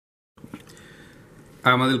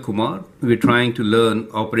I'm Anil Kumar. We're trying to learn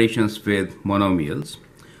operations with monomials.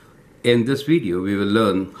 In this video, we will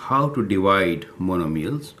learn how to divide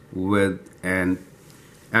monomials with an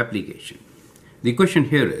application. The question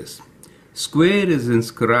here is, square is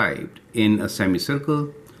inscribed in a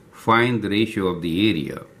semicircle. Find the ratio of the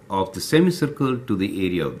area of the semicircle to the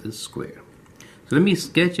area of the square. So let me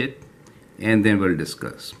sketch it and then we'll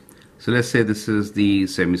discuss. So let's say this is the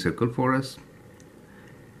semicircle for us.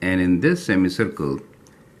 And in this semicircle,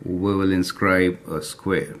 we will inscribe a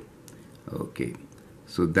square. Okay,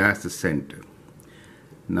 so that's the center.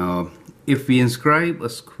 Now, if we inscribe a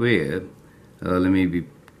square, let me be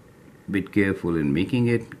a bit careful in making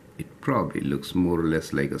it. It probably looks more or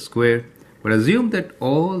less like a square, but assume that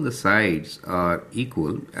all the sides are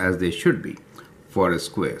equal as they should be for a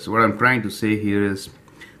square. So what I'm trying to say here is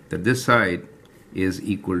that this side is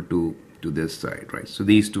equal to this side, right? So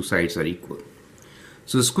these two sides are equal.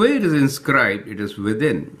 So square is inscribed, it is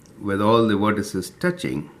within, with all the vertices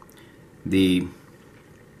touching the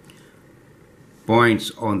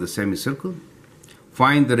points on the semicircle.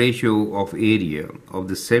 Find the ratio of area of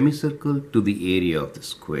the semicircle to the area of the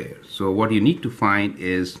square. So what you need to find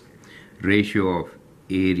is ratio of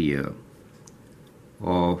area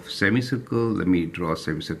of semicircle, let me draw a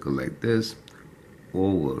semicircle like this,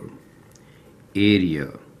 over area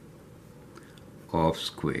of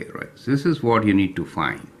square, right? So this is what you need to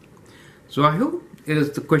find. So I hope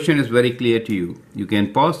the question is very clear to you. You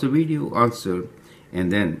can pause the video, answer,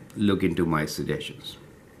 and then look into my suggestions.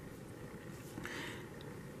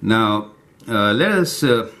 Now let us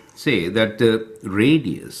say that the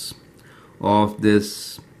radius of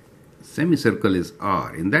this semicircle is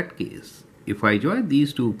r. In that case, if I join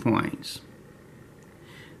these 2 points,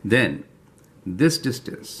 then this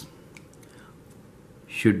distance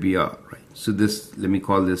should be r, right? So this, let me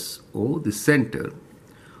call this O, the center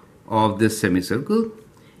of this semicircle,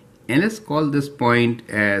 and let's call this point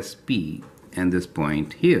as P and this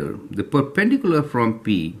point here. The perpendicular from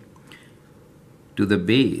P to the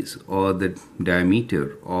base or the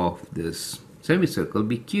diameter of this semicircle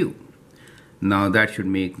be Q. Now that should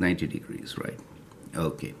make 90 degrees, right?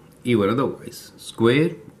 Okay, even otherwise,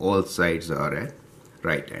 square, all sides are at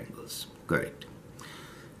right angles, correct.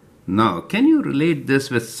 Now, can you relate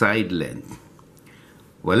this with side length?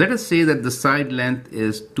 Well, let us say that the side length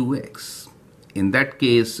is 2x. In that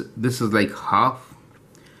case, this is like half.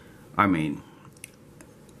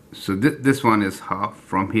 So this one is half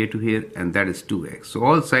from here to here, and that is 2x. So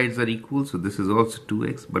all sides are equal, so this is also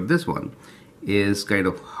 2x, but this one is kind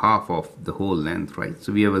of half of the whole length, right?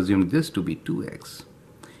 So we have assumed this to be 2x.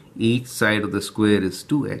 Each side of the square is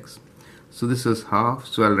 2x. So this is half,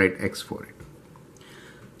 so I'll write x for it.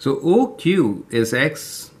 So OQ is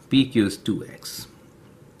x, PQ is 2x.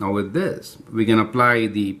 Now with this, we can apply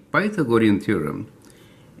the Pythagorean theorem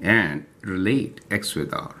and relate x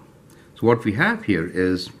with r. So what we have here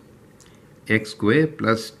is x squared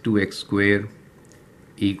plus 2x squared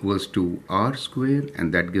equals to r squared,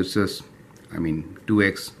 and that gives us,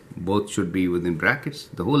 2x, both should be within brackets,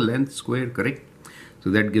 the whole length squared, correct? So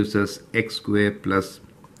that gives us x squared plus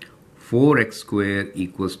 4x squared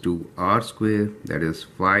equals to r squared, that is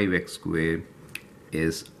 5x squared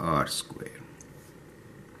is r squared.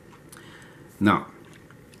 Now,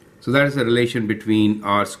 so that is a relation between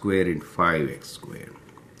r squared and 5x squared.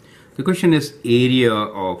 The question is area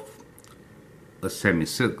of a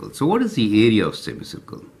semicircle. So what is the area of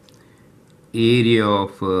semicircle? Area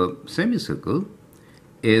of a semicircle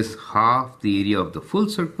is half the area of the full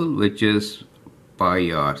circle, which is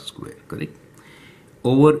pi r squared, correct?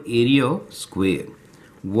 Over area of square.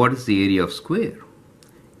 What is the area of square?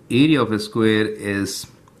 Area of a square is,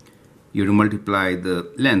 you have to multiply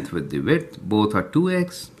the length with the width. Both are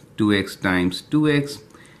 2x, 2x times 2x,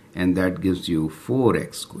 and that gives you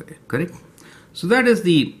 4x squared, correct? So that is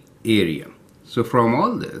the area. So from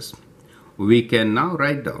all this, we can now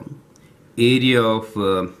write down area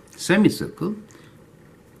of semicircle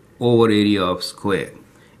over area of square.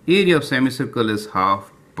 Area of semicircle is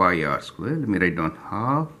half pi r square. Let me write down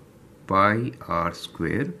half pi r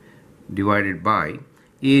square divided by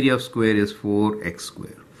area of square is 4x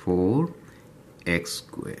square. 4x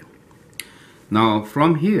square. Now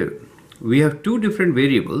from here we have two different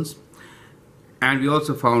variables, and we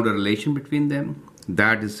also found a relation between them.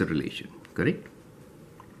 That is the relation, correct?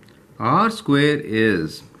 R square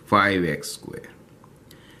is 5x square,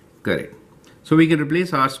 correct? So we can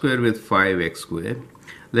replace r square with 5x square.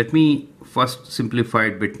 Let me first simplify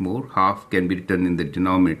it a bit more. Half can be written in the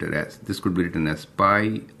denominator as, this could be written as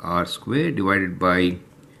pi r square divided by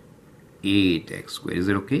 8x square. Is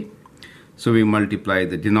it okay? So we multiply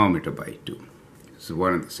the denominator by 2. So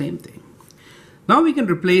one and the same thing. Now we can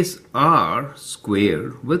replace r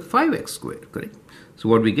square with 5x square, correct? So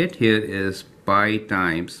what we get here is pi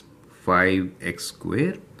times 5x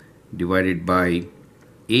square divided by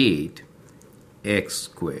 8x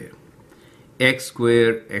square. X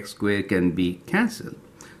square can be cancelled.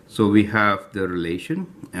 So we have the relation,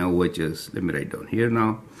 which is, let me write down here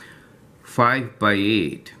now, 5 by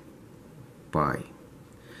 8 pi.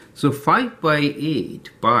 So 5 by 8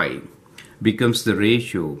 pi becomes the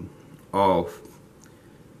ratio of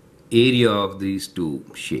area of these two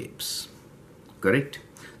shapes, correct?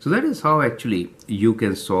 So that is how actually you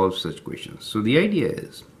can solve such questions. So the idea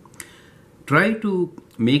is, try to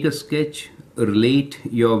make a sketch, relate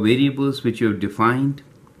your variables which you have defined,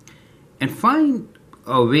 and find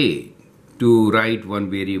a way to write one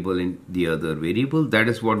variable in the other variable. That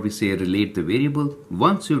is what we say relate the variable.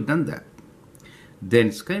 Once you've done that, then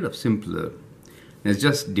it's kind of simpler. It's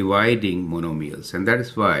just dividing monomials, and that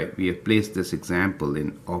is why we have placed this example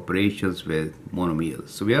in operations with monomials.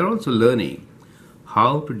 So we are also learning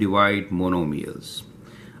how to divide monomials.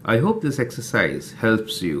 I hope this exercise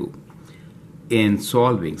helps you in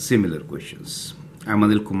solving similar questions. I'm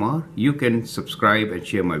Anil Kumar. You can subscribe and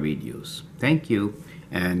share my videos. Thank you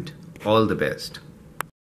and all the best.